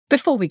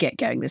Before we get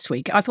going this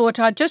week, I thought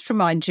I'd just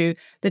remind you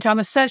that I'm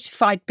a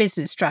certified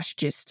business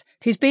strategist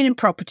who's been in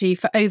property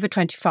for over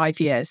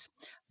 25 years.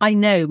 I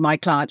know my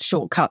clients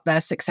shortcut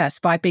their success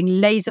by being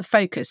laser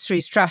focused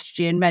through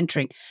strategy and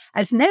mentoring,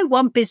 as no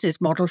one business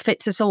model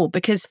fits us all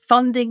because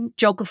funding,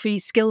 geography,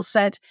 skill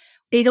set,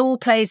 it all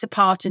plays a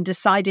part in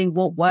deciding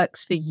what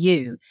works for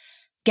you.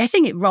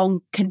 Getting it wrong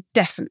can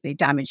definitely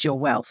damage your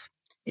wealth.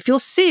 If you're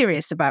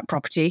serious about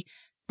property,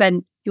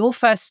 then your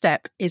first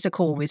step is a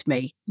call with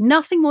me.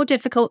 Nothing more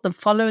difficult than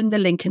following the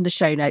link in the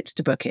show notes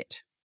to book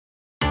it.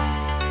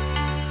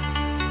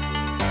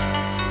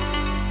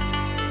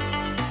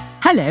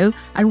 Hello,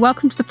 and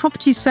welcome to the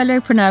Property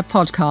Solopreneur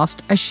podcast,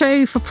 a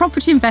show for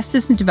property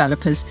investors and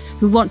developers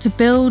who want to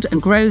build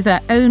and grow their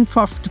own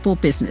profitable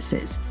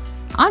businesses.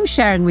 I'm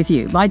sharing with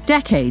you my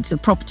decades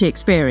of property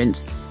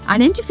experience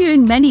and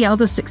interviewing many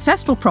other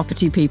successful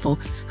property people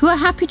who are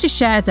happy to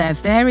share their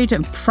varied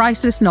and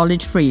priceless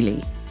knowledge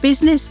freely.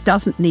 Business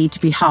doesn't need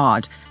to be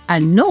hard,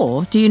 and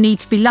nor do you need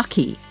to be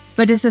lucky.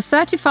 But as a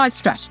certified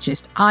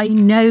strategist, I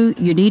know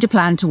you need a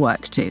plan to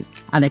work to.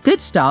 And a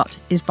good start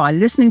is by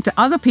listening to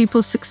other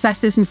people's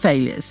successes and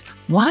failures.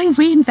 Why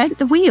reinvent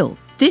the wheel?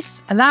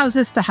 This allows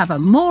us to have a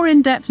more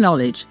in-depth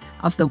knowledge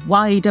of the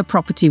wider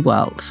property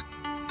world.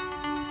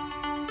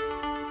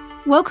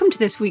 Welcome to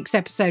this week's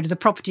episode of the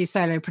Property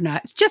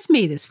Solopreneur. It's just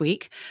me this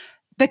week.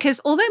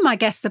 Because although my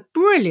guests are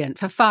brilliant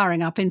for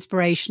firing up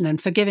inspiration and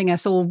for giving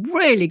us all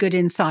really good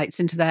insights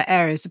into their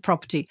areas of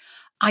property,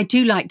 I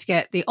do like to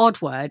get the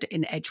odd word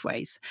in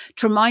edgeways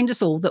to remind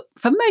us all that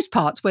for most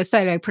parts we're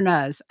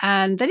solopreneurs,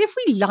 and that if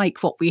we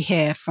like what we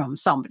hear from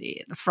somebody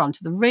at the front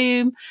of the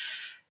room,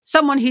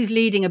 someone who's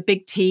leading a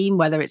big team,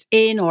 whether it's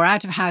in or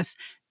out of house,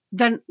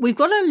 then we've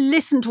got to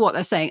listen to what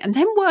they're saying and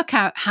then work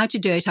out how to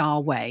do it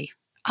our way.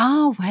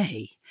 Our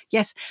way.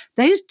 Yes,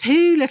 those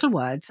two little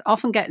words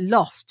often get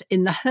lost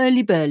in the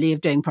hurly-burly of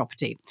doing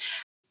property.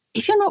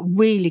 If you're not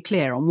really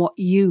clear on what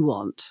you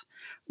want,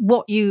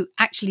 what you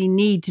actually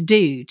need to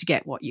do to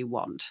get what you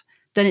want,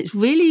 then it's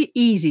really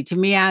easy to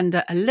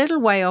meander a little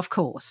way off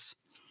course.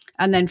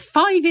 And then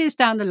 5 years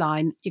down the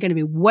line, you're going to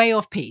be way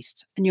off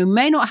piste, and you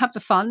may not have the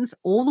funds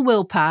or the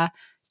willpower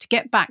to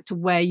get back to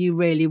where you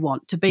really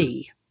want to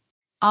be.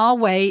 Our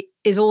way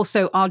is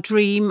also our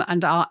dream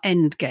and our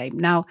end game.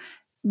 Now,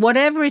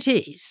 whatever it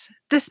is,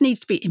 this needs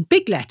to be in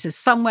big letters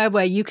somewhere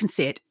where you can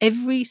see it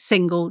every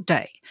single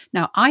day.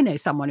 Now, I know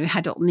someone who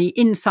had it on the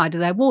inside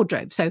of their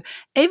wardrobe. So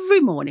every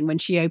morning when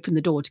she opened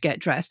the door to get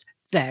dressed,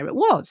 there it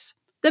was,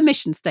 the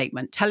mission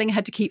statement telling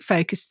her to keep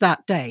focused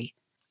that day.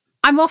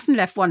 I'm often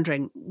left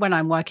wondering when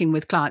I'm working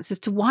with clients as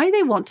to why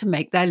they want to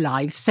make their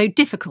lives so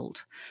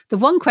difficult. The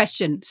one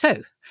question,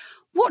 so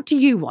what do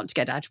you want to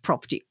get out of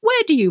property?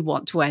 Where do you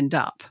want to end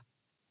up?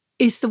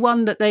 Is the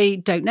one that they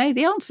don't know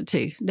the answer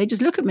to. They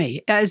just look at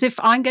me as if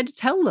I'm going to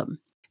tell them.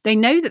 They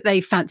know that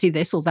they fancy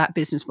this or that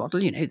business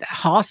model. You know, their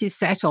heart is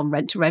set on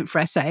rent to rent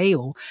for SA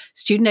or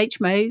student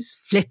HMOs,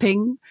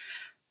 flipping.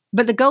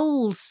 But the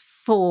goals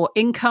for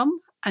income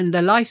and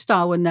the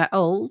lifestyle when they're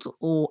old,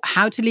 or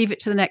how to leave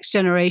it to the next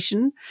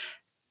generation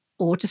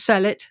or to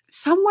sell it,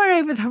 somewhere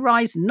over the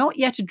horizon, not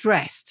yet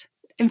addressed.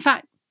 In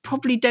fact,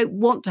 probably don't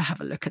want to have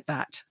a look at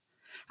that.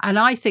 And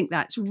I think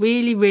that's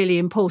really, really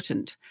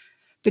important.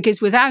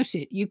 Because without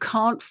it, you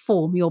can't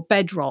form your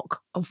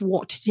bedrock of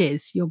what it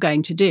is you're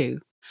going to do.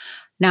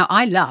 Now,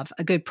 I love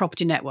a good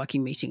property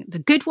networking meeting. The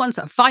good ones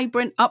are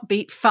vibrant,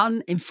 upbeat,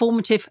 fun,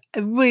 informative,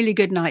 a really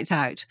good night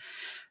out.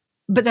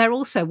 But they're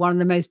also one of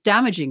the most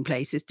damaging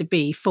places to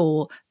be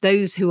for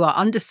those who are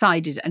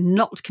undecided and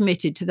not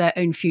committed to their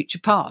own future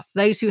path,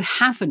 those who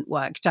haven't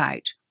worked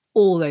out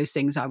all those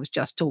things I was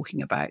just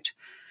talking about.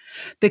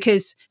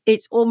 Because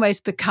it's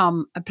almost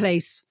become a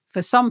place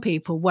for some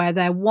people where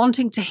they're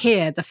wanting to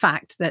hear the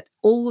fact that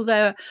all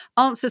their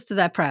answers to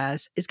their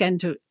prayers is going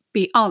to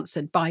be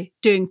answered by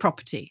doing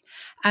property.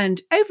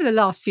 And over the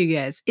last few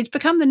years, it's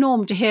become the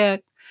norm to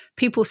hear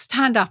people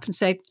stand up and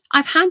say,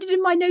 I've handed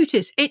in my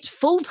notice. It's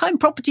full-time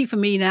property for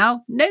me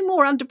now. No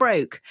more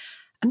underbroke.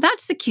 And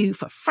that's the cue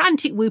for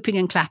frantic whooping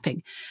and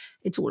clapping.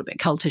 It's all a bit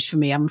cultish for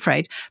me, I'm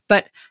afraid.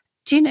 But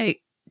do you know,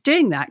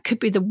 doing that could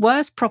be the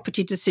worst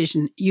property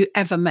decision you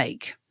ever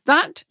make.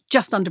 That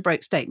just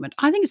underbroke statement,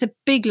 I think it's a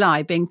big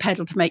lie being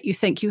peddled to make you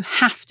think you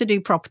have to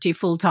do property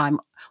full-time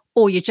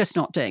or you're just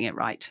not doing it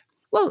right.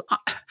 Well,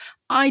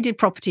 I did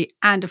property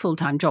and a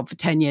full-time job for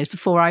 10 years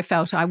before I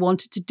felt I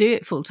wanted to do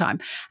it full-time.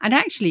 And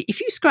actually, if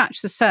you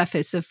scratch the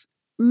surface of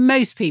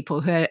most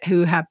people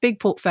who have big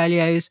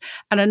portfolios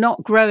and are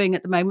not growing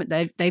at the moment,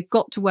 they've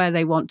got to where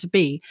they want to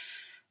be,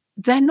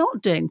 they're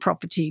not doing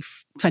property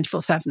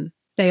 24/7.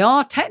 They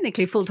are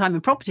technically full-time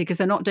in property because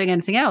they're not doing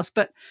anything else,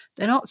 but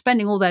they're not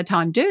spending all their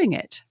time doing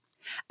it.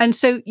 And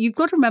so you've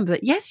got to remember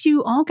that, yes,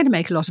 you are going to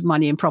make a lot of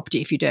money in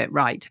property if you do it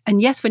right.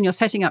 And yes, when you're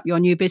setting up your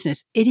new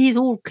business, it is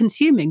all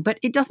consuming, but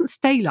it doesn't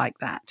stay like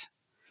that.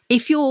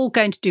 If you're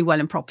going to do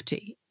well in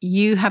property,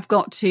 you have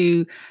got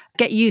to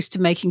get used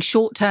to making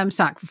short-term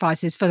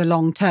sacrifices for the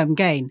long-term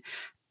gain.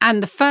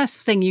 And the first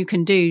thing you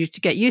can do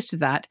to get used to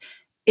that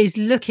is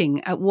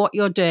looking at what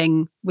you're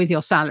doing with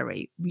your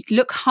salary.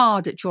 Look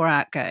hard at your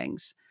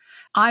outgoings.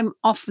 I'm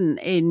often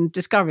in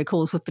discovery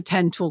calls with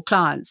potential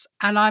clients,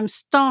 and I'm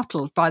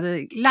startled by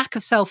the lack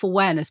of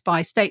self-awareness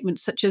by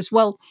statements such as,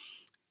 well,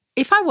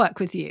 if I work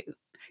with you,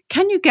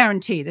 can you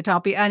guarantee that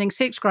I'll be earning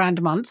 $6,000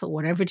 a month or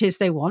whatever it is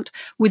they want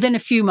within a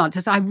few months,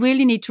 as I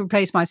really need to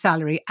replace my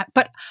salary?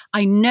 But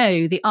I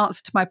know the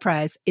answer to my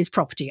prayers is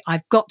property.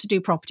 I've got to do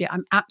property.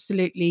 I'm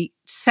absolutely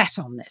set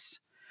on this.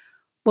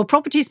 Well,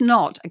 property is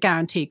not a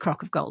guaranteed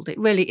crock of gold. It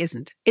really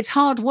isn't. It's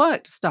hard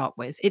work to start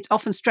with. It's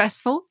often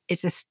stressful.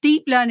 It's a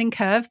steep learning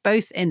curve,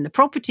 both in the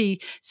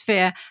property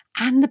sphere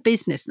and the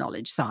business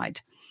knowledge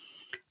side.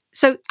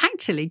 So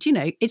actually,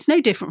 it's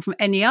no different from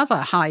any other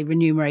high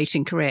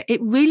remunerating career. It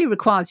really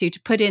requires you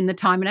to put in the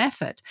time and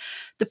effort.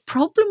 The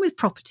problem with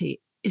property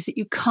is that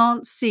you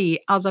can't see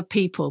other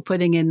people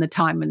putting in the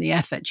time and the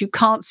effort. You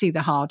can't see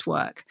the hard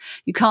work.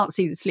 You can't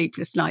see the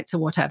sleepless nights or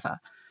whatever.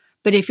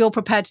 But if you're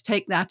prepared to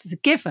take that as a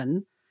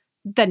given,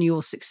 then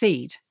you'll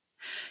succeed.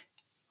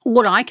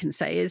 What I can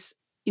say is,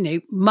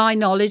 my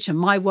knowledge and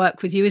my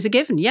work with you is a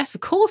given. Yes,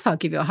 of course, I'll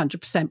give you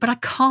 100%, but I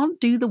can't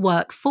do the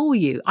work for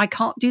you. I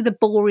can't do the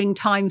boring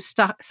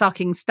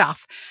time-sucking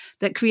stuff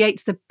that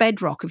creates the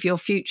bedrock of your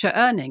future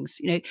earnings.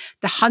 The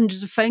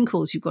hundreds of phone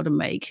calls you've got to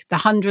make, the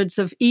hundreds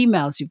of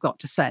emails you've got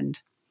to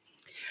send.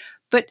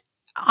 But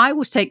I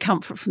always take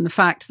comfort from the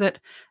fact that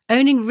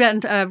owning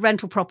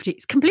rental property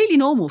is completely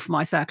normal for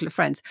my circle of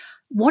friends.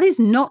 What is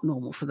not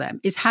normal for them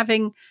is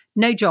having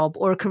no job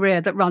or a career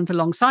that runs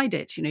alongside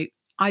it.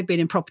 I've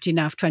been in property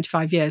now for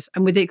 25 years,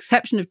 and with the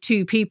exception of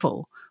two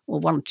people, or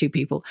one or two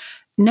people,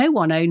 no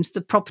one owns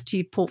the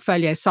property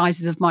portfolio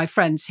sizes of my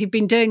friends who've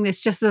been doing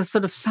this just as a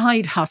sort of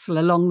side hustle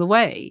along the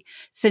way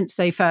since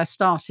they first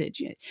started.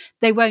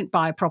 They won't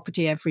buy a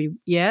property every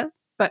year,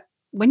 but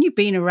when you've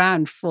been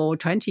around for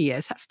 20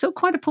 years, that's still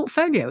quite a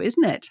portfolio,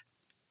 isn't it?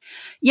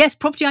 Yes,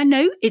 property, I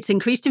know it's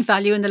increased in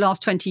value in the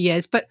last 20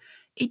 years, but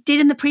it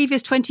did in the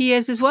previous 20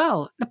 years as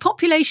well. The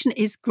population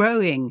is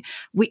growing.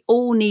 We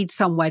all need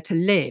somewhere to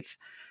live.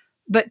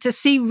 But to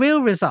see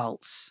real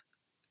results,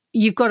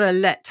 you've got to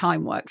let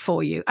time work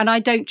for you. And I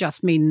don't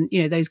just mean,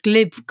 those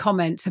glib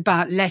comments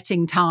about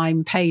letting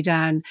time pay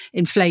down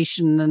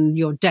inflation and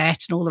your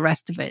debt and all the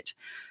rest of it.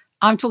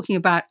 I'm talking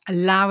about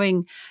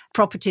allowing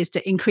properties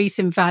to increase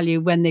in value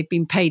when they've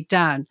been paid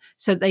down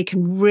so that they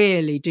can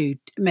really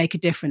make a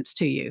difference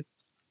to you.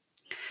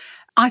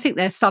 I think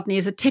there suddenly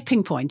is a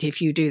tipping point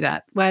if you do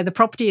that, where the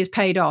property is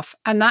paid off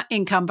and that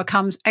income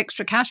becomes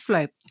extra cash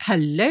flow.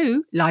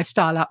 Hello,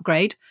 lifestyle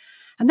upgrade.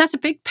 And that's a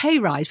big pay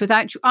rise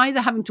without you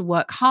either having to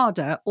work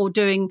harder or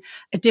doing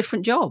a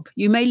different job.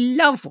 You may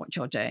love what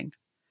you're doing.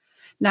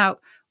 Now,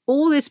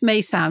 all this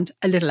may sound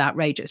a little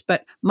outrageous,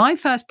 but my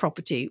first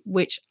property,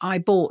 which I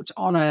bought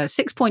on a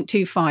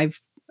 6.25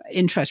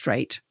 interest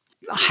rate,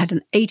 I had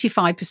an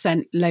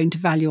 85% loan to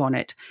value on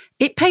it.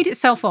 It paid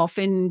itself off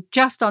in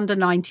just under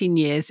 19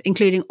 years,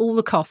 including all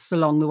the costs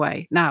along the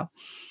way. Now,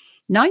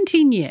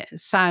 19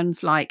 years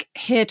sounds like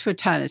here to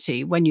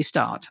eternity when you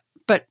start.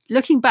 But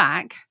looking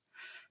back,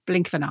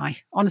 blink of an eye.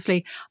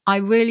 Honestly, I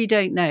really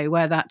don't know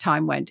where that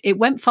time went. It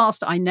went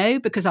fast, I know,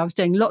 because I was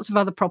doing lots of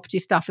other property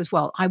stuff as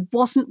well. I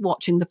wasn't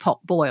watching the pot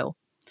boil.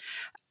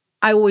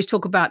 I always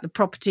talk about the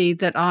property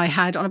that I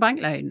had on a bank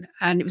loan,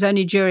 and it was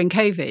only during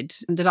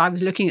COVID that I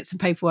was looking at some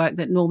paperwork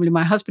that normally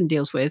my husband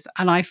deals with,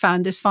 and I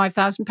found this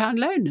 £5,000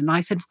 loan. And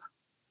I said,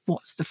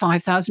 what's the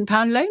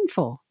 £5,000 loan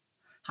for?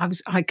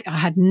 I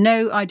had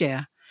no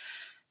idea.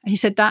 And he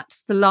said,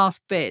 that's the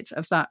last bit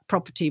of that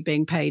property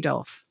being paid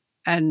off.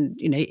 And,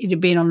 it had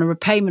been on a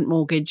repayment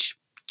mortgage,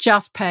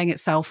 just paying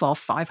itself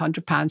off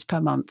 £500 per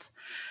month.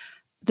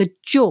 The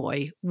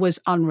joy was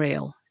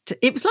unreal.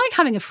 It was like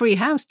having a free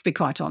house, to be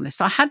quite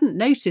honest. I hadn't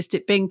noticed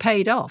it being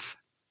paid off.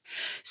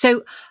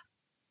 So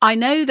I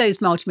know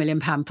those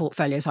multi-million-pound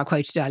portfolios I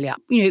quoted earlier.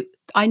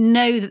 I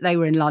know that they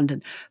were in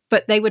London,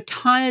 but they were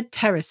tired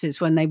terraces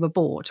when they were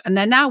bought, and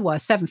they're now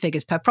worth 7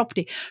 figures per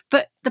property.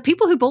 But the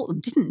people who bought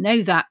them didn't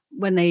know that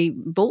when they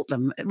bought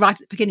them right at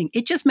the beginning.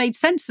 It just made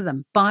sense to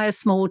them. Buy a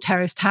small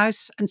terraced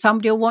house and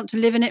somebody will want to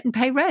live in it and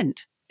pay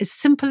rent. As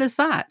simple as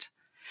that.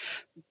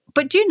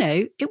 But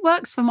it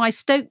works for my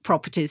Stoke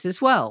properties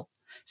as well.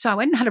 So I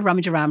went and had a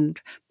rummage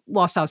around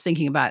whilst I was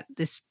thinking about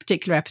this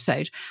particular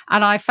episode.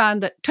 And I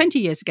found that 20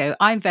 years ago,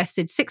 I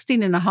invested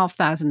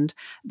 $16,500.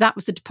 That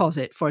was the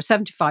deposit for a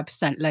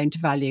 75% loan to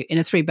value in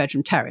a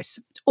 3-bedroom terrace.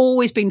 It's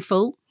always been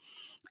full.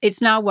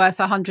 It's now worth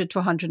 100 to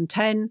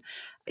 110.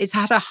 It's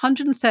had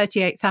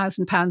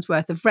 £138,000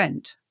 worth of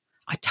rent.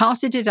 I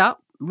tarted it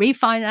up,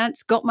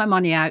 refinanced, got my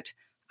money out,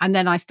 and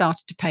then I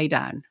started to pay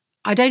down.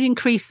 I don't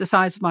increase the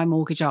size of my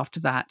mortgage after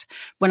that.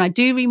 When I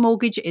do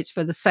remortgage, it's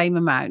for the same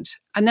amount.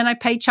 And then I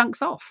pay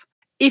chunks off.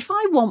 If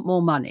I want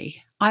more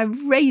money, I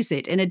raise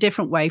it in a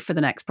different way for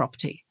the next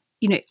property.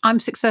 I'm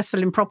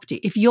successful in property.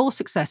 If you're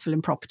successful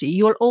in property,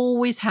 you'll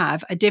always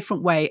have a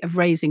different way of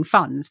raising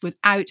funds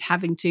without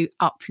having to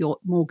up your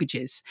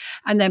mortgages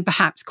and then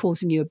perhaps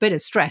causing you a bit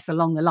of stress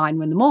along the line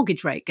when the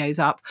mortgage rate goes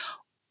up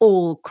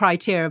or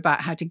criteria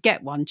about how to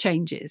get one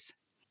changes.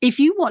 If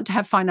you want to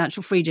have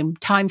financial freedom,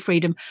 time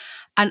freedom,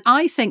 and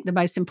I think the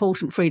most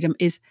important freedom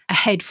is a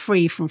head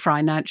free from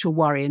financial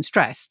worry and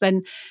stress,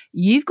 then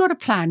you've got to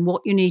plan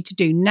what you need to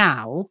do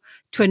now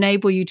to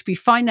enable you to be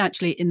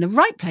financially in the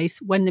right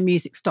place when the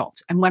music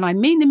stops. And when I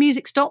mean the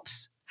music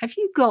stops, have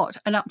you got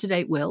an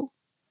up-to-date will?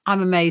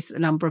 I'm amazed at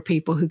the number of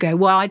people who go,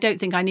 well, I don't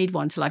think I need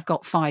one till I've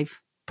got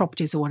 5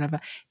 properties or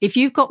whatever. If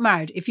you've got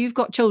married, if you've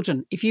got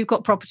children, if you've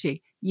got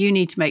property, you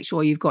need to make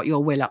sure you've got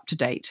your will up to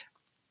date.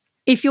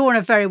 If you're in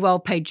a very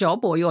well-paid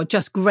job or you're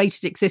just great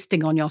at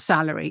existing on your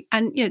salary,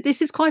 and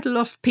this is quite a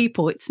lot of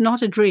people, it's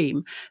not a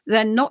dream,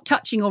 then not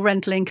touching your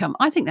rental income,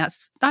 I think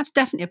that's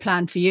definitely a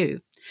plan for you.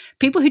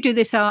 People who do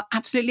this are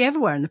absolutely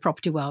everywhere in the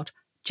property world,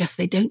 just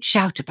they don't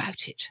shout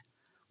about it.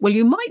 Well,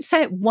 you might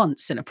say it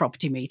once in a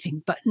property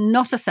meeting, but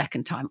not a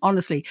second time.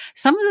 Honestly,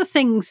 some of the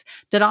things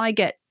that I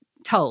get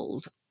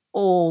told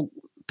or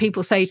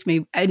people say to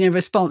me in a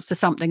response to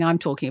something I'm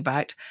talking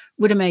about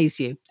would amaze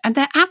you. And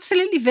they're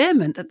absolutely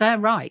vehement that they're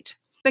right,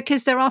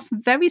 because there are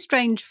some very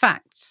strange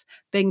facts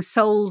being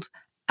sold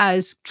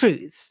as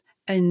truths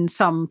in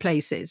some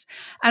places.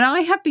 And I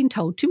have been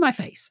told to my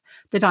face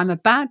that I'm a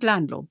bad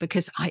landlord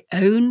because I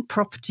own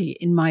property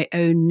in my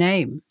own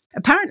name.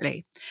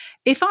 Apparently,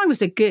 if I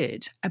was a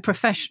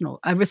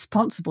professional, a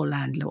responsible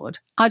landlord,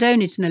 I'd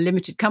own it in a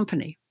limited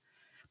company.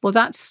 Well,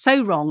 that's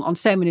so wrong on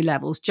so many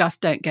levels,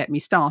 just don't get me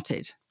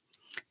started.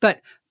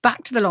 But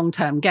back to the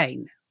long-term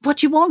gain. What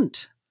do you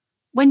want?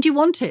 When do you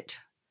want it?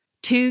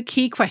 2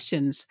 key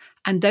questions,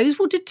 and those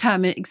will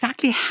determine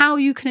exactly how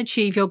you can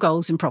achieve your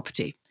goals in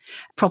property.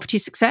 Property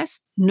success,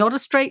 not a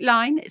straight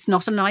line. It's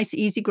not a nice,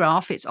 easy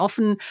graph. It's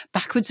often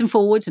backwards and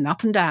forwards and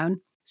up and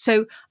down.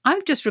 So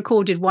I've just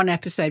recorded 1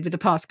 episode with a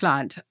past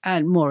client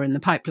and more in the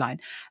pipeline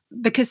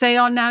because they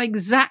are now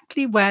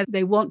exactly where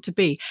they want to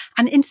be.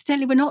 And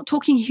incidentally, we're not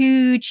talking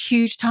huge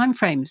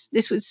timeframes.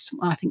 This was,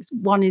 I think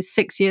one is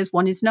 6 years,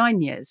 one is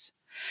 9 years.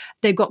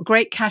 They've got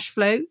great cash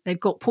flow. They've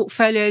got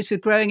portfolios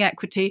with growing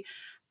equity,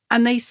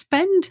 and they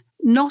spend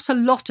not a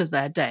lot of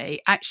their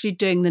day actually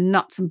doing the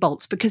nuts and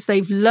bolts because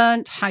they've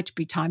learned how to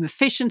be time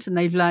efficient and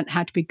they've learned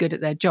how to be good at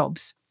their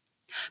jobs.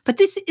 But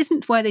this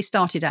isn't where they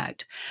started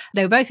out.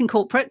 They were both in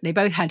corporate. They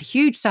both had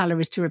huge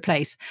salaries to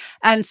replace.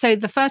 And so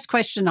the first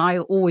question I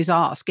always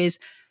ask is,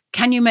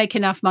 can you make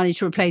enough money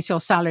to replace your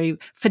salary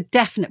for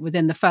definite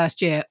within the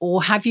first year?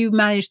 Or have you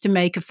managed to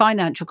make a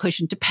financial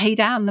cushion to pay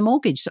down the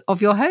mortgage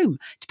of your home,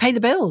 to pay the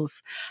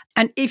bills?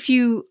 And if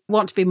you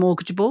want to be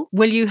mortgageable,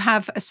 will you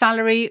have a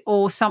salary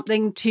or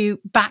something to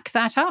back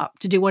that up,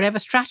 to do whatever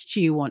strategy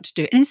you want to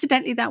do? And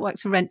incidentally, that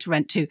works for rent to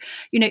rent too.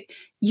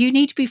 You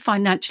need to be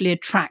financially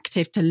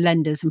attractive to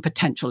lenders and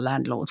potential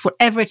landlords,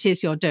 whatever it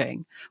is you're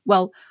doing.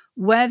 Well,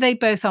 where they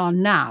both are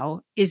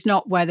now is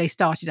not where they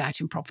started out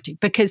in property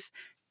because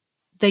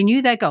they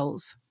knew their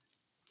goals.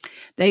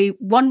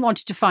 One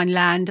wanted to find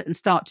land and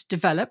start to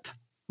develop,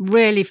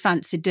 really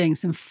fancied doing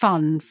some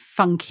fun,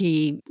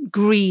 funky,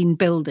 green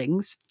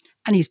buildings,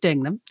 and he's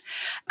doing them.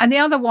 And the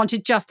other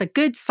wanted just a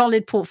good,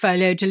 solid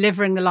portfolio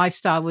delivering the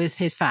lifestyle with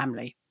his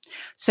family.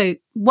 So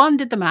one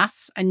did the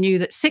maths and knew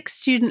that 6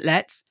 student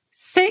lets,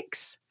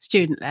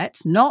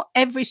 not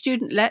every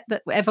student let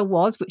that ever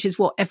was, which is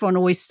what everyone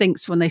always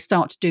thinks when they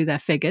start to do their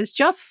figures,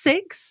 just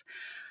 6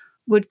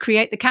 would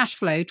create the cash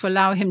flow to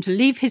allow him to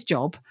leave his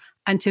job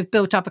and to have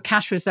built up a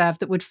cash reserve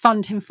that would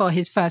fund him for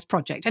his first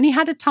project. And he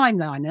had a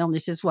timeline on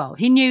it as well.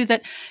 He knew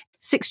that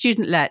 6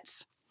 student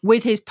lets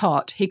with his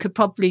pot, he could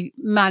probably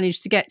manage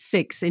to get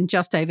 6 in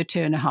just over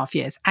 2.5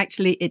 years.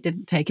 Actually, it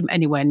didn't take him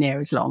anywhere near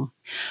as long.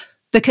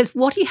 Because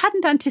what he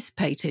hadn't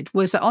anticipated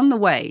was that on the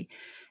way,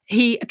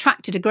 he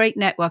attracted a great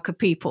network of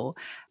people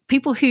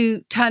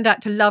who turned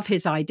out to love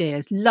his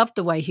ideas, loved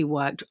the way he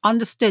worked,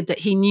 understood that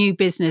he knew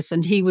business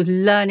and he was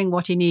learning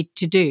what he needed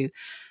to do.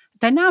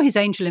 They're now his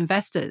angel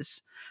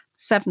investors,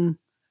 7+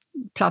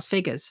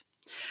 figures.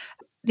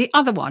 The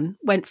other one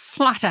went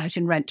flat out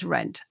in rent to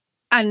rent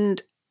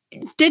and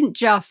didn't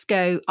just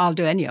go, I'll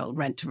do any old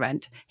rent to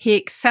rent. He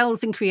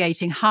excels in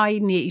creating high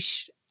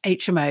niche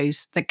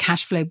HMOs that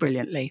cash flow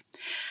brilliantly.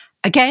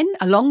 Again,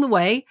 along the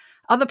way,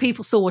 other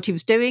people saw what he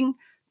was doing,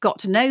 got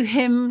to know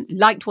him,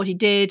 liked what he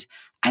did,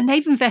 and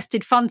they've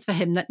invested funds for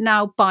him that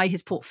now buy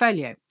his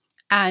portfolio.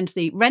 And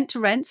the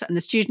rent-to-rents and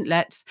the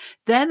student-lets,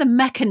 they're the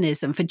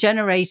mechanism for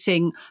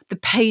generating the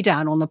pay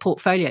down on the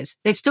portfolios.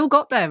 They've still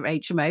got their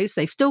HMOs.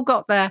 They've still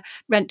got their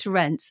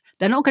rent-to-rents.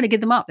 They're not going to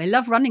give them up. They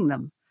love running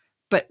them.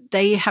 But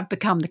they have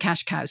become the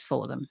cash cows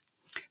for them.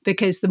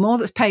 Because the more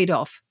that's paid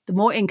off, the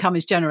more income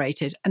is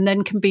generated and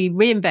then can be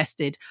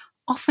reinvested,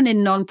 often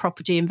in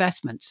non-property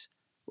investments.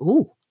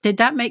 Ooh, did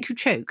that make you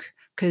choke?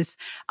 Because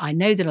I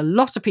know that a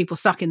lot of people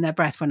suck in their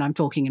breath when I'm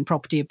talking in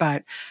property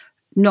about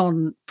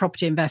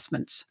non-property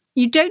investments.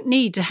 You don't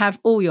need to have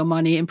all your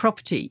money in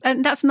property.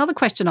 And that's another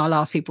question I'll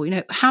ask people,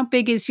 how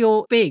big is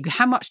your big?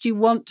 How much do you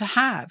want to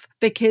have?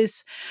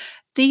 Because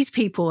these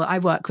people I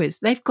work with,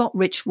 they've got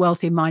rich,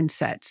 wealthy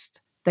mindsets.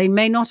 They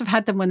may not have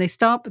had them when they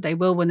start, but they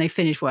will when they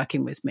finish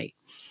working with me.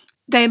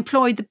 They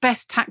employ the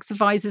best tax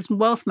advisors and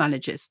wealth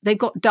managers. They've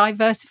got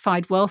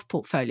diversified wealth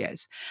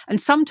portfolios. And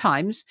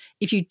sometimes,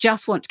 if you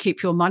just want to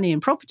keep your money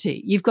in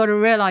property, you've got to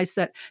realize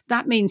that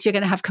that means you're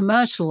going to have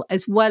commercial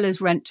as well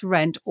as rent to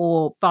rent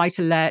or buy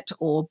to let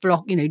or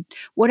block,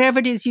 whatever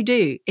it is you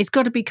do. It's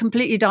got to be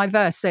completely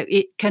diverse so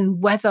it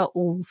can weather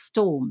all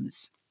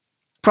storms.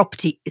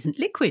 Property isn't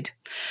liquid.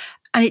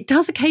 And it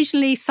does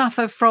occasionally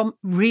suffer from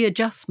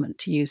readjustment,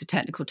 to use a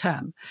technical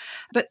term.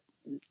 But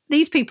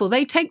these people,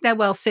 they take their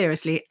wealth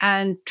seriously.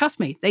 And trust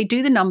me, they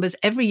do the numbers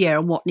every year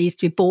on what needs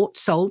to be bought,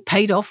 sold,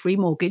 paid off,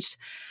 remortgaged.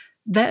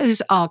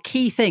 Those are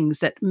key things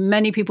that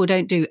many people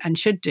don't do and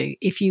should do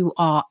if you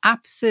are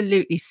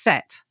absolutely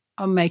set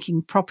on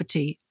making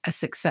property a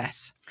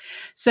success.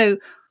 So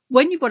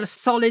when you've got a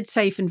solid,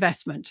 safe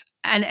investment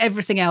and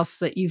everything else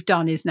that you've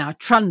done is now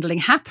trundling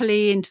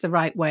happily into the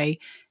right way,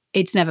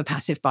 it's never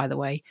passive, by the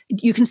way.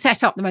 You can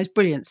set up the most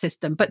brilliant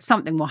system, but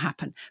something will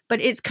happen. But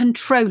it's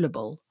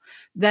controllable.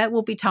 There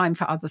will be time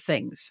for other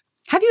things.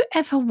 Have you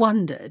ever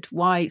wondered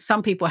why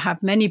some people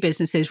have many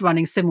businesses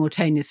running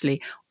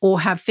simultaneously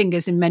or have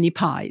fingers in many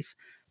pies?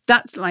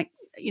 That's like,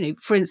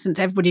 for instance,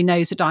 everybody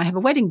knows that I have a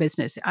wedding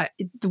business.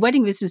 The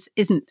wedding business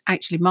isn't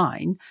actually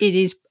mine. It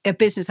is a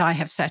business I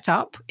have set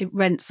up. It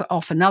rents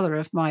off another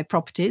of my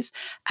properties.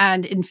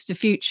 And in the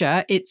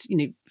future, it's,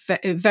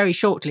 very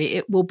shortly,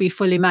 it will be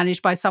fully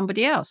managed by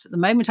somebody else. At the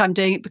moment, I'm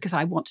doing it because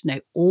I want to know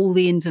all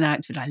the ins and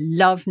outs of it. I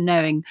love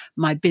knowing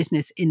my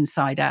business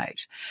inside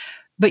out.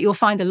 But you'll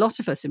find a lot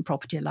of us in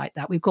property are like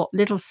that. We've got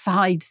little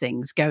side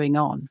things going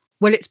on.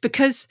 Well, it's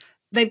because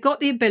they've got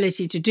the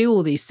ability to do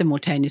all these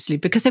simultaneously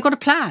because they've got a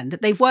plan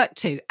that they've worked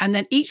to. And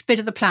then each bit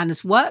of the plan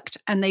has worked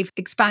and they've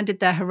expanded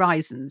their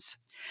horizons.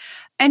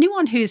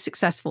 Anyone who is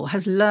successful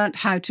has learnt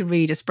how to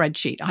read a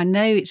spreadsheet. I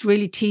know it's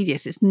really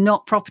tedious. It's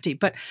not property,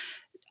 but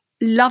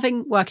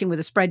loving working with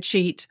a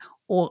spreadsheet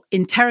or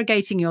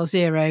interrogating your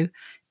zero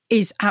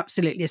is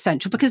absolutely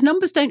essential because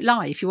numbers don't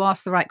lie if you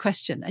ask the right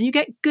question and you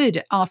get good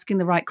at asking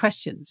the right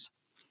questions.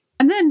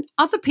 And then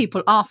other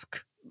people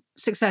ask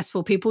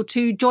successful people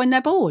to join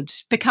their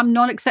boards, become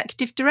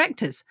non-executive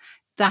directors.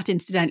 That,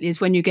 incidentally,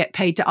 is when you get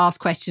paid to ask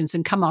questions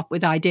and come up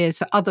with ideas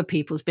for other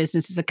people's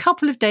businesses a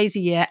couple of days a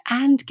year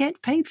and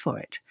get paid for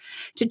it.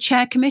 To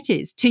chair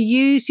committees, to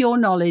use your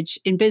knowledge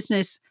in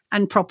business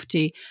and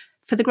property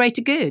for the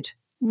greater good.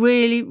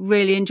 Really,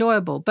 really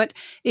enjoyable. But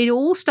it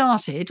all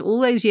started all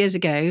those years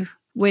ago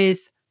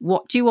with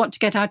what do you want to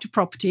get out of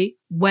property?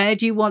 Where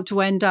do you want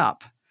to end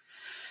up?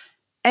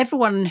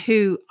 Everyone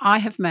who I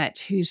have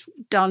met who's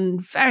done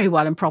very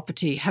well in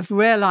property have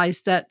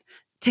realized that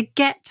to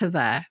get to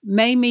there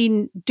may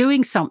mean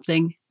doing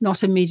something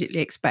not immediately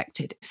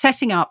expected.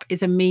 Setting up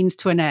is a means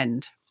to an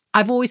end.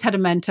 I've always had a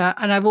mentor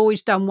and I've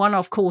always done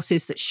one-off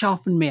courses that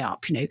sharpen me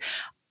up.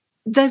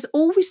 There's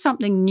always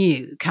something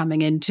new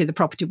coming into the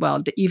property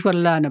world that you've got to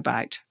learn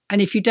about.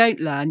 And if you don't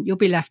learn, you'll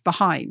be left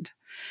behind.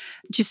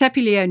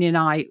 Giuseppe Leone and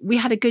I, we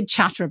had a good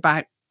chatter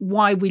about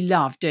why we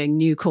love doing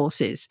new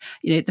courses,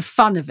 the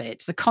fun of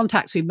it, the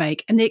contacts we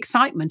make, and the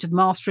excitement of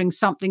mastering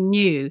something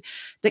new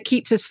that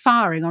keeps us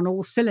firing on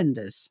all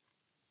cylinders.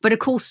 But of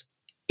course,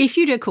 if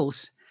you do a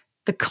course,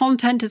 the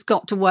content has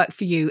got to work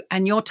for you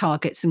and your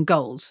targets and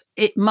goals.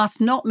 It must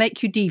not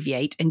make you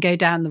deviate and go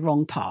down the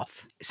wrong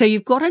path. So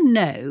you've got to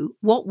know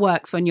what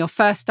works when you're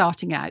first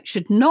starting out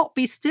should not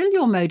be still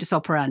your modus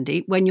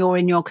operandi when you're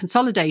in your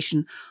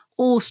consolidation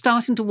or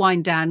starting to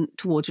wind down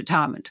towards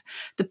retirement.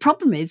 The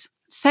problem is,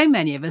 so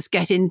many of us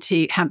get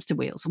into hamster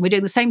wheels and we're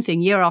doing the same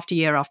thing year after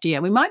year after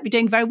year. We might be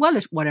doing very well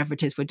at whatever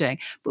it is we're doing,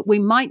 but we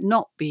might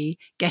not be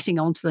getting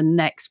on to the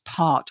next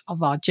part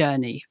of our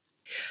journey.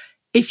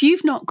 If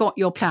you've not got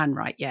your plan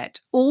right yet,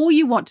 or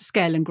you want to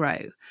scale and grow,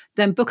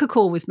 then book a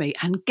call with me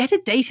and get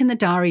a date in the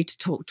diary to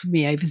talk to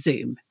me over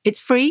Zoom. It's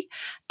free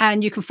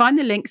and you can find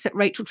the links at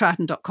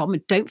racheltroughton.com.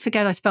 And don't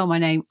forget I spell my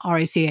name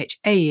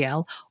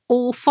Rachel,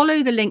 or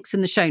follow the links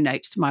in the show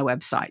notes to my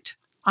website.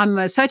 I'm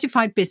a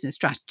certified business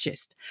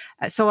strategist,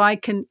 so I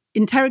can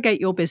interrogate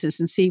your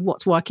business and see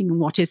what's working and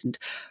what isn't.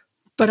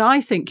 But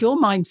I think your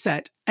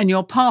mindset and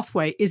your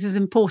pathway is as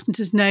important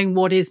as knowing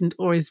what isn't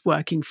or is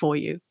working for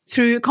you.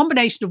 Through a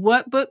combination of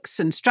workbooks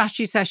and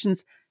strategy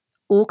sessions,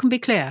 all can be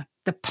clear.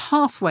 The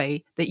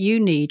pathway that you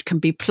need can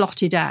be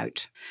plotted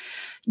out.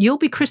 You'll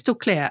be crystal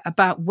clear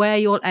about where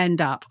you'll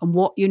end up and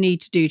what you need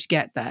to do to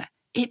get there.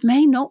 It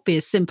may not be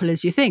as simple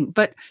as you think,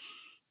 but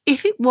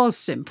if it was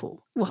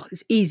simple, well,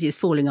 as easy as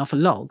falling off a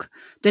log,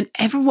 then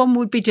everyone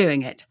would be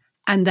doing it,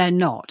 and they're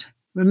not.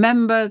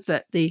 Remember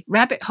that the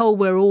rabbit hole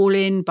we're all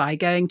in by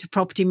going to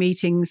property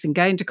meetings and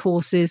going to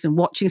courses and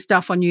watching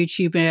stuff on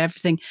YouTube and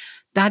everything,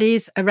 that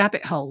is a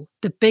rabbit hole.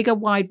 The bigger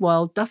wide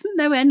world doesn't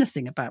know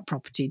anything about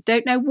property,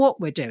 don't know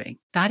what we're doing.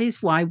 That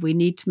is why we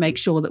need to make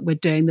sure that we're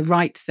doing the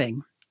right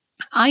thing.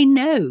 I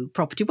know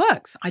property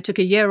works. I took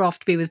a year off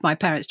to be with my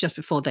parents just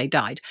before they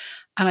died,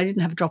 and I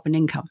didn't have a drop in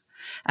income.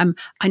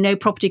 I know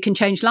property can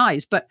change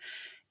lives, but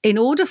in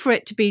order for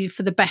it to be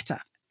for the better,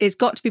 it's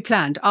got to be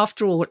planned.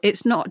 After all,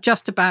 it's not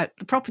just about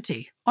the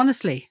property.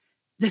 Honestly,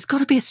 there's got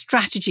to be a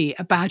strategy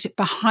about it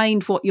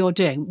behind what you're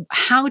doing,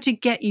 how to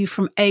get you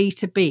from A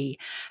to B.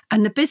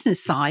 And the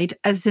business side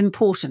as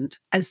important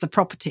as the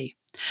property.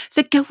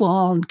 So go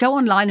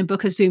online and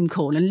book a Zoom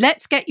call, and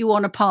let's get you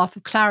on a path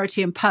of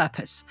clarity and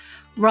purpose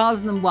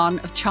rather than one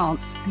of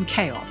chance and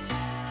chaos.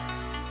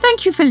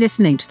 Thank you for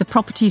listening to The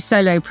Property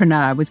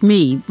Solopreneur with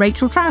me,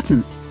 Rachel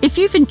Troughton. If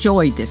you've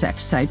enjoyed this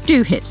episode,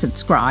 do hit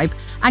subscribe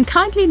and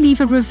kindly leave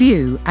a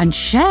review and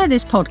share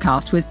this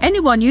podcast with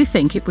anyone you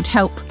think it would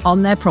help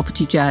on their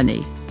property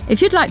journey.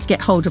 If you'd like to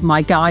get hold of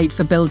my guide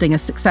for building a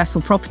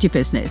successful property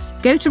business,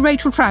 go to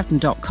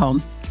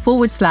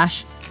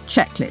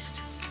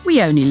racheltroughton.com/checklist.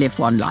 We only live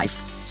one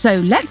life.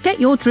 So let's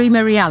get your dream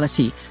a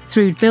reality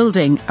through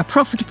building a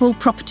profitable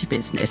property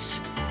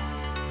business.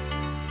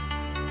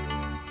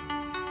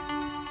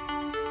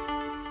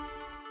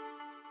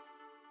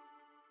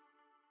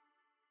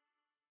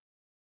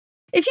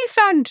 If you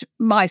found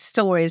my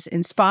stories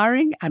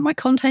inspiring and my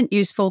content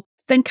useful,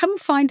 then come and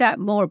find out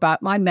more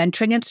about my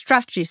mentoring and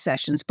strategy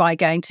sessions by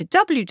going to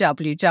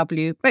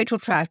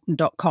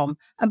www.racheltroughton.com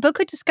and book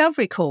a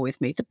discovery call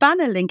with me. The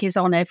banner link is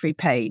on every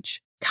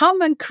page.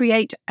 Come and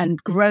create and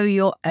grow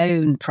your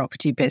own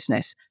property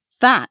business.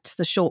 That's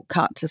the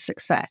shortcut to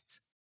success.